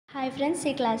Hi friends,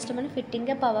 ఈ క్లాస్లో మనం ఫిట్టింగ్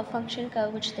ఏ పవర్ ఫంక్షన్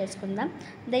కర్వ్ గురించి తెలుసుకుందాం.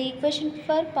 The equation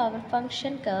for power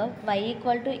function curve y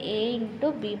equal to a into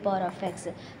be power of X.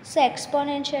 So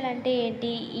exponential అంటే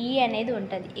ఏంటి? ఈ అనేది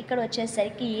ఉంటుంది. ఇక్కడ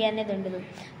వచ్చేసరికి ఈ అనేది ఉండదు.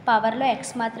 పవర్లో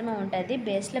ఎక్స్ మాత్రమే ఉంటుంది,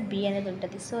 బేస్లో బి అనేది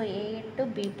ఉంటుంది. So a into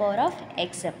be power of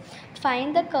X.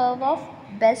 Find the curve of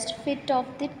best fit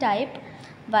of the type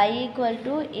y equal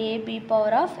to A B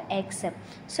power of X.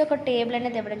 So ఒక టేబుల్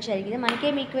అనేది ఇవ్వడం జరిగింది.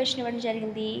 మనకేం ఈక్వేషన్ ఇవ్వడం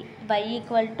జరిగింది? y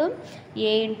equal to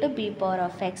A into be power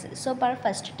of X. So మనం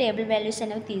first table values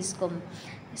అనేవి తీసుకోము.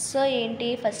 సో ఏంటి,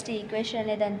 ఫస్ట్ ఈక్వేషన్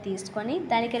అనేది దాన్ని తీసుకొని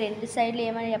దానికి రెండు సైడ్లు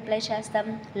ఏమని అప్లై చేస్తాం?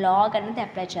 లాగ్ అనేది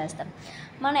అప్లై చేస్తాం.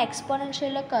 మనం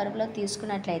ఎక్స్పోనెన్షియల్లో కర్వ్లో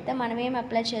తీసుకున్నట్లయితే మనం ఏం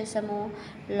అప్లై చేసాము?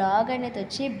 లాగ్ అనేది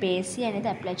వచ్చి బేసి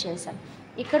అనేది అప్లై చేసాం.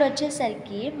 ఇక్కడ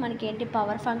వచ్చేసరికి మనకేంటి,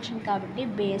 పవర్ ఫంక్షన్ కాబట్టి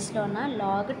బేస్లోన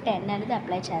లాగ్ 10 అనేది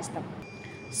అప్లై చేస్తాం.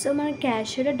 సో మనం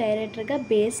క్యాషువల్గా డైరెక్ట్గా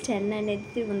బేస్ 10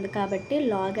 అనేది ఉంది కాబట్టి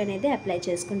లాగ్ అనేది అప్లై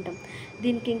చేసుకుంటాం.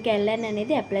 దీనికి ఇంకా ln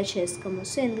అనేది అప్లై చేసుకోము.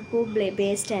 సో ఎందుకు?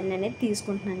 బేస్ 10 అనేది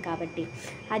తీసుకుంటున్నాం కాబట్టి.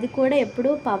 అది కూడా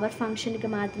ఎప్పుడు పవర్ ఫంక్షన్కి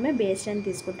మాత్రమే బేస్ 10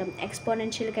 తీసుకుంటాం.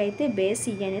 ఎక్స్పోనెన్షియల్కి అయితే బేస్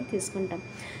ఈ అనేది తీసుకుంటాం.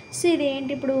 సో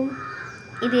ఇదేంటి, ఇప్పుడు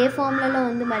ఇది ఏ ఫార్ములాలో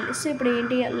ఉంది మళ్ళీ? సో ఇప్పుడు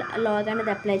ఏంటి, లాగ్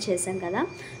అనేది అప్లై చేసాం కదా.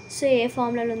 సో ఏ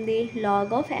ఫార్ములాలో ఉంది?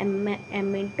 Log of m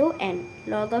into n.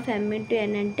 Log of m into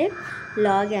n అంటే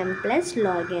log m plus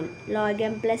log n. Log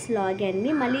m plus log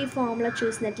nని మళ్ళీ ఈ ఫార్ములా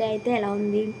చూసినట్లయితే ఎలా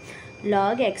ఉంది?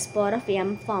 Log x power of m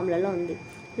ఫార్ములాలో ఉంది.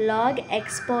 Log x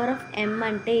power of m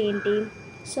అంటే ఏంటి?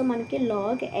 సో మనకి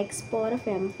log x power of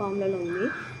m ఫార్ములాలో ఉంది.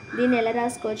 దీన్ని ఎలా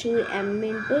రాసుకోవచ్చు? m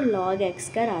ఇంటూ లాగ్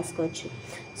ఎక్స్గా రాసుకోవచ్చు.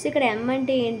 సో ఇక్కడ m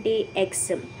అంటే ఏంటి?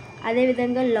 ఎక్స్.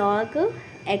 అదేవిధంగా లాగ్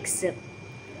ఎక్స్.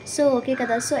 సో ఓకే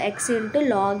కదా. So X into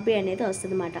log B అనేది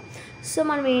వస్తుంది అన్నమాట. సో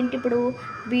మనం ఏంటి, ఇప్పుడు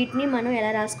వీటిని మనం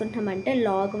ఎలా రాసుకుంటామంటే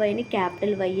లాగ్ వైని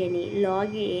క్యాపిటల్ వై అని,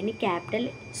 లాగ్ ఏని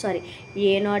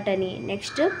ఏ నాట్ అని,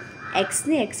 నెక్స్ట్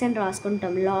ఎక్స్ని ఎక్స్ అని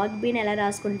రాసుకుంటాం. లాగ్ బీని ఎలా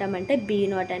రాసుకుంటామంటే బీ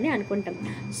నాట్ అని అనుకుంటాం.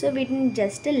 సో వీటిని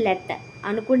జస్ట్ లెట్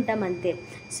అనుకుంటాం అంతే.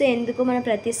 సో ఎందుకు, మనం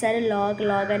ప్రతిసారి లాగ్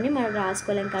అని మనం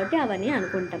రాసుకోలేం కాబట్టి అవన్నీ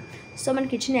అనుకుంటాం. సో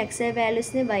మనకి ఇచ్చిన ఎక్స్ఐ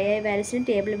వాల్యూస్ని వైఐ వాల్యూస్ని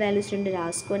టేబుల్ వాల్యూస్ నుండి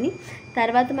రాసుకొని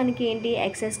తర్వాత మనకి ఏంటి,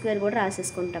 ఎక్స్ఐ స్క్వేర్ కూడా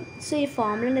రాసేసుకుంటాం. సో ఈ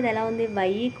ఫార్ములా అనేది ఎలా ఉంది?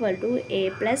 y equal to A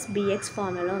plus bx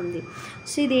formula ఉంది.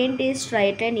 సో ఇదేంటి?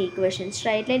 Straight line equation.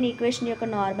 Straight line equation యొక్క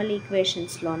నార్మల్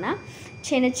ఈక్వేషన్స్లోన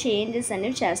చిన్న చేంజెస్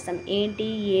అనేవి చేస్తాం. ఏంటి,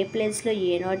 ఏ ప్లేస్లో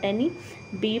ఏ నాట్ అని,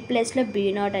 బి ప్లేస్లో బీ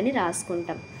నాట్ అని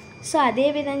రాసుకుంటాం. సో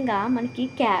అదేవిధంగా మనకి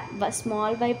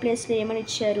స్మాల్ వై ప్లేస్లో ఏమని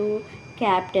ఇచ్చారు?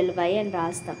 క్యాపిటల్ వై అని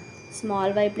రాస్తాం.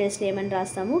 స్మాల్ వై ప్లేస్లో ఏమని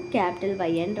రాస్తాము? క్యాపిటల్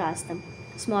వై అని రాస్తాం.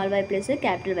 స్మాల్ వై ప్లేస్లో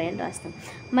క్యాపిటల్ వై అని రాస్తాం.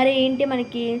 మరి ఏంటి,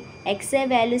 మనకి ఎక్స్ఐ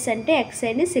వాల్యూస్ అంటే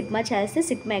ఎక్స్ఐని సిగ్మా చేస్తే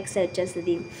సిగ్మా ఎక్స్ఐ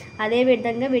వచ్చేస్తుంది.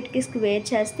 అదేవిధంగా వీటికి స్క్వేర్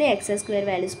చేస్తే ఎక్స్ఐ స్క్వేర్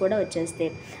వాల్యూస్ కూడా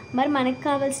వచ్చేస్తాయి. మరి మనకు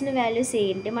కావాల్సిన వాల్యూస్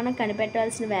ఏంటి? మనం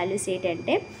కనిపెట్టాల్సిన వాల్యూస్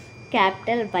ఏంటంటే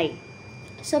capital y.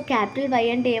 So capital y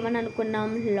అంటే ఏమని అనుకున్నాం?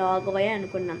 లాగ్ వై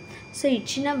అనుకున్నాం. సో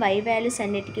ఇచ్చిన వై వాల్యూస్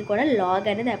అన్నిటికీ కూడా లాగ్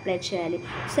అనేది అప్లై చేయాలి.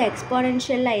 సో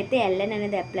ఎక్స్పోనెన్షియల్లో అయితే ln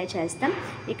అనేది అప్లై చేస్తాం,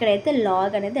 ఇక్కడైతే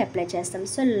లాగ్ అనేది అప్లై చేస్తాం.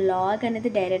 సో లాగ్ అనేది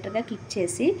డైరెక్ట్గా క్లిక్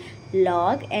చేసి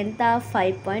లాగ్ ఎంత?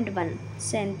 5.1.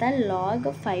 సో ఎంత? లాగ్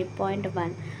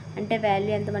 5.1 అంటే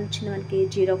వాల్యూ ఎంత వచ్చింది మనకి?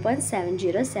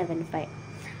 0.7075.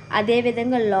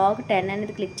 అదేవిధంగా లాగ్ 10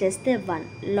 అనేది క్లిక్ చేస్తే 1.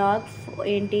 లాగ్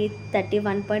ఏంటి?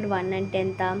 31.1 అంటే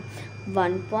ఎంత?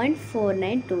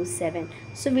 1.4927.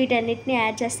 సో వీటన్నిటిని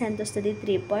యాడ్ చేస్తే ఎంత వస్తుంది?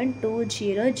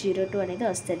 3.2002 అనేది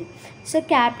వస్తుంది. సో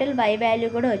క్యాపిటల్ వై వాల్యూ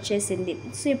కూడా వచ్చేసింది.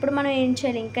 సో ఇప్పుడు మనం ఏం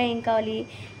చేయాలి? ఇంకా ఏం కావాలి?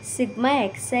 Sigma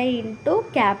xi into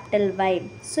capital y.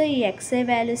 So ఈ ఎక్స్ఐ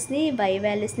వాల్యూస్ని వై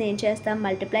వాల్యూస్ని ఏం చేస్తాం?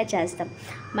 మల్టిప్లై చేస్తాం.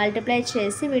 మల్టిప్లై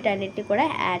చేసి వీటన్నిటిని కూడా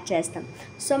యాడ్ చేస్తాం.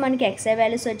 సో మనకి ఎక్స్ఐ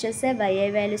వాల్యూస్ వచ్చేసాయి, వైఐ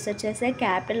వాల్యూస్ వచ్చేసాయి,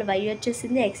 క్యాపిటల్ వై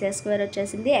వచ్చేసింది, ఎక్స్ఐ స్క్వేర్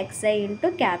వచ్చేసింది, ఎక్స్ఐ ఇంటూ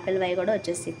క్యాపిటల్ వై కూడా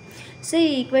వచ్చేసింది. సో ఈ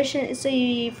ఈక్వేషన్, సో ఈ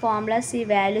ఫార్ములాస్, ఈ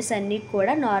వాల్యూస్ అన్నీ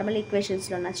కూడా నార్మల్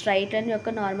ఈక్వేషన్స్లో ఉన్న స్ట్రైట్ లైన్ యొక్క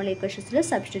నార్మల్ ఈక్వేషన్స్లో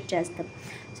సబ్స్టిట్యూట్ చేస్తాం.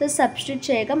 సో సబ్స్టిట్యూట్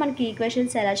చేయగా మనకి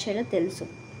ఈక్వేషన్స్ ఎలా చేయాలో తెలుసు.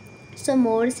 సో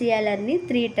మోడ్ సిఎల్ఆర్ని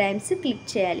 3 times క్లిక్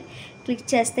చేయాలి. క్లిక్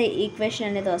చేస్తే ఈక్వేషన్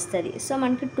అనేది వస్తుంది. సో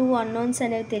మనకి 2 అన్నోన్స్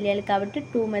అనేవి తెలియాలి కాబట్టి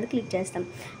 2 మీద క్లిక్ చేస్తాం.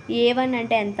 A1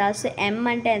 అంటే ఎంత? సో m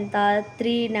అంటే ఎంత?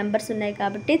 3 నెంబర్స్ ఉన్నాయి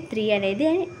కాబట్టి 3 అనేది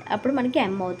అప్పుడు మనకి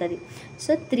m అవుతుంది.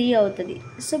 సో 3 అవుతుంది.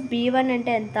 సో B1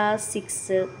 అంటే ఎంత?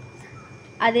 6.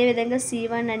 అదేవిధంగా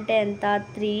C1 అంటే ఎంత?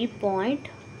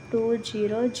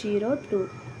 3.2002.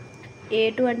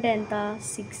 A2 అంటే ఎంత?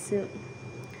 6.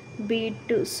 B2,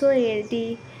 సో ఏంటి?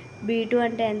 B2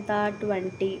 అంటే ఎంత?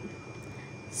 20.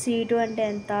 C2 అంటే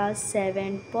ఎంత?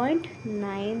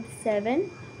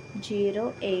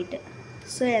 7.9708.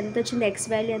 సో ఎంత వచ్చింది? ఎక్స్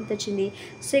వాల్యూ ఎంత వచ్చింది?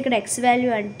 సో ఇక్కడ ఎక్స్ వాల్యూ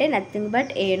అంటే నథింగ్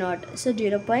బట్ A0. సో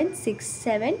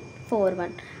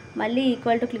 0.6741. మళ్ళీ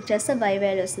ఈక్వల్ టు క్లిక్ చేస్తే y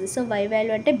వాల్యూ వస్తుంది. సో y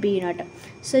వాల్యూ అంటే b0.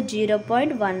 సో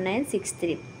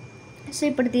 0.1963. సో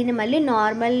ఇప్పుడు దీన్ని మళ్ళీ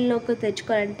నార్మల్లోకి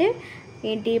తెచ్చుకోవాలంటే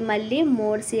ఏంటి, మళ్ళీ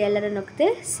మోడ్ CLR అని నొక్కితే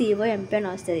COMP అని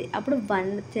వస్తుంది. అప్పుడు 1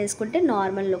 చేసుకుంటే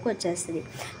నార్మల్లోకి వచ్చేస్తుంది.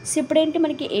 సో ఇప్పుడు ఏంటి,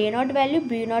 మనకి A0 వాల్యూ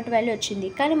B0 వాల్యూ వచ్చింది.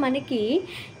 కానీ మనకి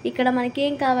ఇక్కడ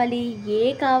మనకేం కావాలి, A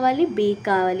కావాలి, B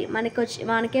కావాలి.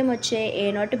 మనకేం వచ్చాయి,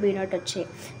 A0 B0 వచ్చాయి.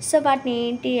 సో వాటిని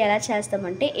ఏంటి ఎలా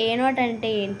చేస్తామంటే, A0 అంటే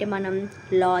ఏంటి, మనం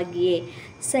log A.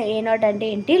 సో A0 అంటే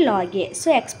ఏంటి, log A. సో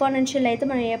ఎక్స్పోనెన్షియల్ అయితే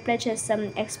మనం ఏ అప్లై చేస్తాం,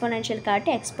 ఎక్స్పోనెన్షియల్ కాబట్టి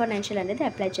ఎక్స్పోనెన్షియల్ అనేది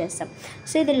అప్లై చేస్తాం.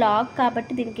 సో ఇది లాగ్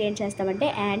కాబట్టి దీనికి ఏం చేస్తామంటే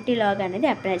యాంటీ లాగ్ అనేది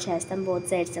అప్లై చేస్తాం both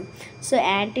sides. So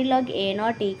anti log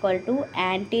A0 equal to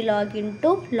anti log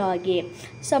into log A.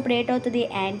 So అప్పుడు ఏంటవుతుంది,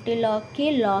 యాంటీ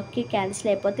లాగ్కి క్యాన్సిల్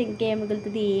అయిపోతే ఇంకేం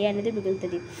మిగులుతుంది, A అనేది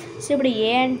మిగులుతుంది. సో ఇప్పుడు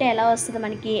A అంటే ఎలా వస్తుంది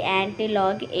మనకి, యాంటీ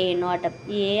లాగ్ A0.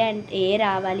 ఏ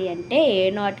రావాలి అంటే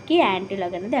A0కి యాంటీ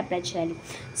లాగ్ అనేది అప్లై చేయాలి.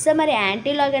 సో మరి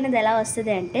యాంటీ లాగ్ అనేది ఎలా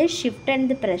వస్తుంది అంటే, షిఫ్ట్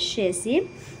అనేది ప్రెస్ చేసి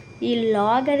ఈ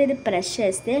లాగ్ అనేది ప్రెస్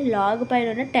చేస్తే లాగ్ పైన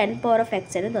ఉన్న 10 పవర్ ఆఫ్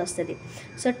ఎక్స్ అనేది వస్తుంది.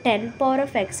 సో 10 పవర్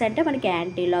ఆఫ్ ఎక్స్ అంటే మనకి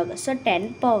anti log. So 10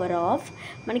 power of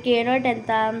మనకి A0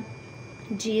 ఎంత,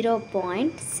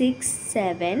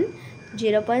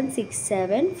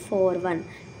 0.6741.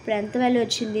 ఇప్పుడు ఎంత వాల్యూ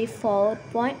వచ్చింది,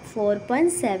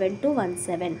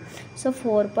 4.7217. సో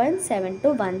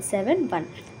 4.72171.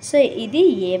 సో ఇది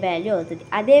ఏ వాల్యూ అవుతుంది.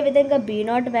 అదేవిధంగా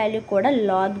B0 వాల్యూ కూడా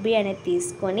log B అనేది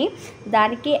తీసుకొని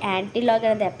దానికి యాంటీ లాగ్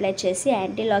అనేది అప్లై చేసి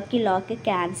యాంటీ లాగ్కి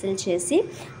క్యాన్సిల్ చేసి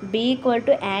B equal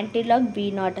to anti log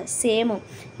B0 same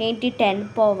ఏంటి 10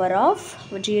 పవర్ ఆఫ్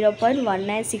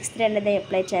 0.1963 అనేది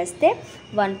అప్లై చేస్తే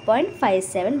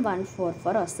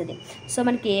 1.57144 వస్తుంది. సో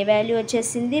మనకి ఏ వాల్యూ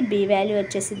వచ్చేసింది, B వాల్యూ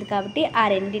వచ్చేసింది. కాబట్టి ఆ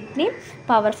రెండింటిని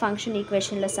పవర్ ఫంక్షన్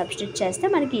ఈక్వేషన్లో సబ్స్టిట్యూట్ చేస్తే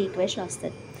మనకి ఈక్వేషన్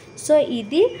వస్తుంది. సో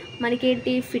ఇది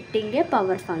మనకేంటి, fitting A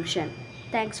power function.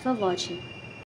 Thanks for watching.